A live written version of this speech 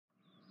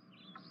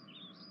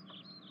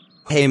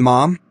Hey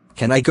Mom,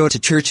 can I go to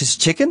Church's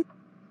Chicken?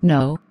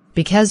 No,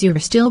 because you're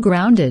still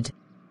grounded.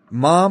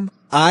 Mom,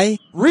 I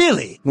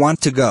really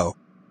want to go.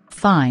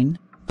 Fine,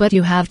 but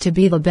you have to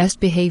be the best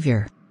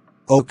behavior.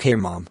 Okay,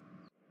 Mom.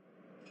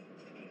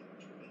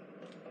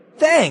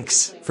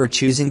 Thanks for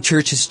choosing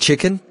Church's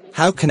Chicken.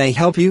 How can I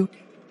help you?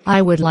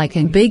 I would like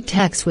a Big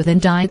Tex with a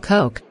Diet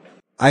Coke.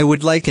 I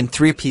would like a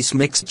 3-piece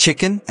mixed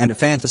chicken and a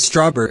Fanta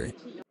strawberry.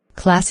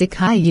 Classic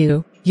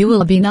Caillou, you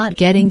will be not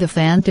getting the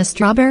Fanta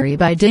strawberry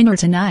by dinner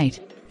tonight,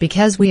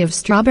 because we have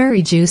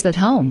strawberry juice at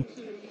home.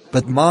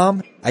 But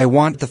Mom, I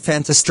want the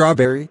Fanta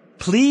strawberry.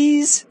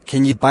 Please,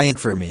 can you buy it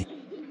for me?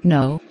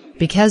 No,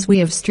 because we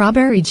have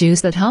strawberry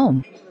juice at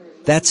home.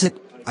 That's it.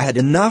 I had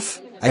enough.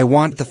 I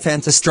want the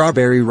Fanta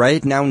strawberry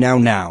right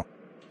now.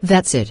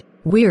 That's it.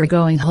 We're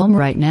going home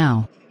right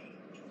now.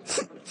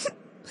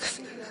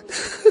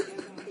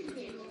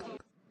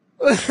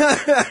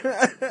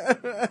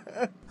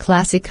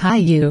 Classic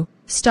Caillou,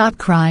 stop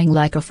crying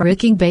like a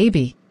freaking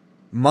baby.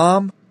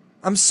 Mom,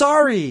 I'm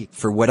sorry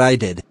for what I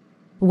did.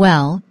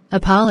 Well,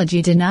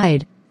 apology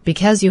denied,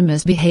 because you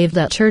misbehaved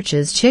at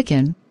Church's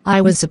Chicken.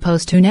 I was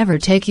supposed to never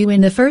take you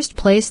in the first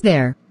place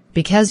there,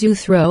 because you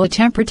throw a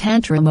temper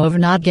tantrum over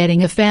not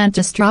getting a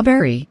Fanta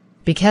strawberry,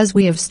 because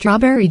we have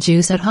strawberry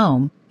juice at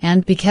home,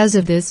 and because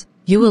of this,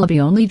 you will be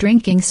only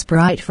drinking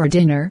Sprite for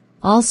dinner.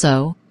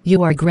 Also,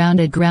 you are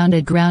grounded for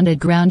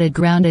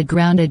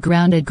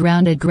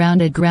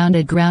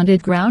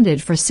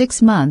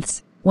 6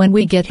 months. When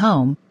we get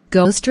home,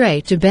 go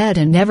straight to bed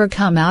and never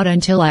come out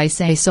until I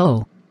say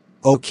so.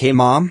 Okay,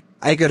 Mom,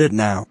 I got it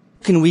now.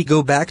 Can we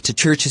go back to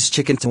Church's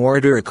Chicken to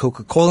order a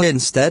Coca-Cola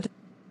instead?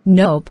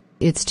 Nope,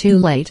 it's too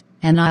late,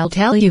 and I'll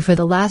tell you for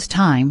the last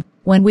time,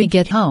 when we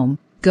get home,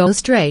 go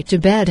straight to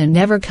bed and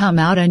never come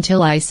out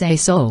until I say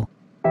so.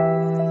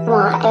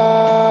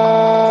 Water.